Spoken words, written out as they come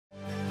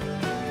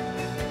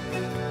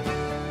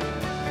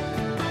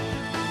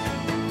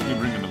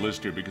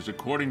list here because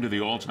according to the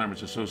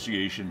Alzheimer's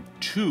Association,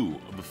 2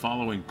 of the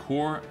following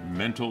core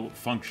mental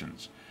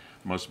functions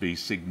must be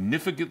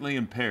significantly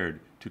impaired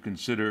to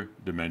consider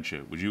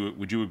dementia. Would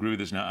you agree with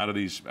this? Now, out of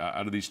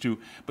these 2,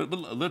 but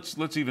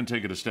let's even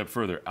take it a step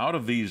further. Out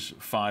of these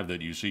 5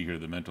 that you see here,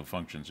 the mental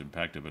functions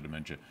impacted by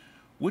dementia,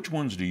 which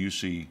ones do you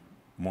see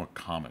more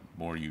common,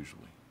 more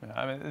usually?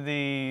 I mean,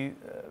 the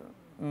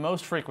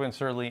most frequent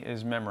certainly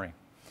is memory,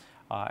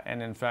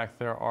 and in fact,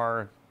 there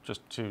are,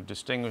 just to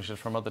distinguish it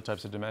from other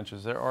types of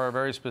dementias, there are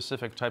very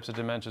specific types of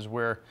dementias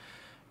where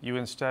you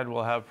instead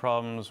will have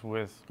problems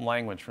with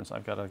language. For instance,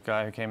 I've got a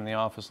guy who came in the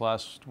office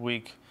last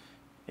week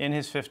in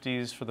his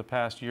 50s for the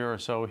past year or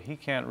so. He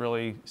can't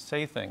really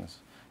say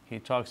things. He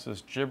talks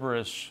this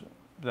gibberish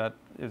that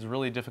is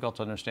really difficult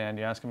to understand.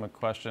 You ask him a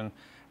question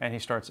and he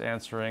starts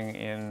answering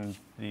in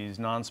these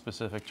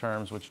non-specific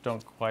terms which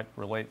don't quite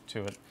relate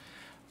to it.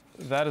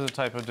 That is a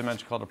type of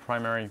dementia called a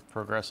primary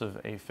progressive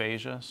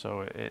aphasia.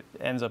 So it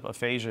ends up,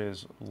 aphasia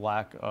is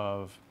lack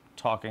of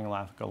talking,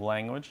 lack of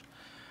language.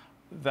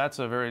 That's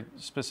a very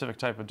specific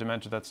type of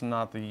dementia that's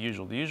not the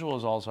usual. The usual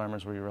is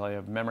Alzheimer's, where you really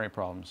have memory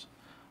problems.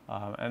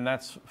 And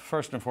that's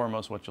first and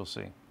foremost what you'll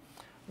see.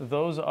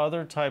 Those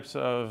other types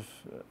of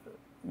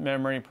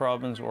memory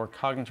problems or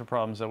cognitive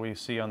problems that we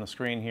see on the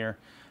screen here,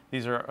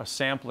 these are a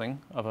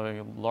sampling of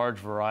a large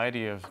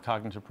variety of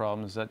cognitive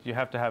problems that you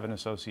have to have an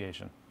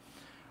association.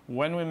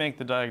 When we make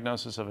the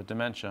diagnosis of a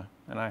dementia,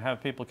 and I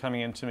have people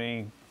coming into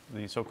me,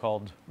 the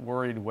so-called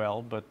worried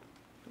well, but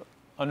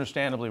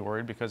understandably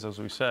worried because, as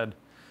we said,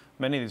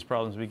 many of these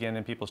problems begin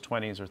in people's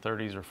 20s or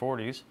 30s or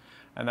 40s,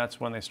 and that's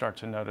when they start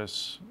to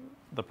notice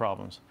the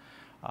problems.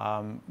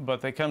 But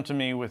they come to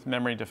me with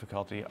memory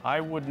difficulty. I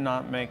would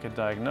not make a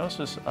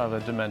diagnosis of a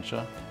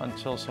dementia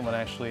until someone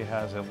actually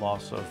has a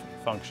loss of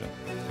function.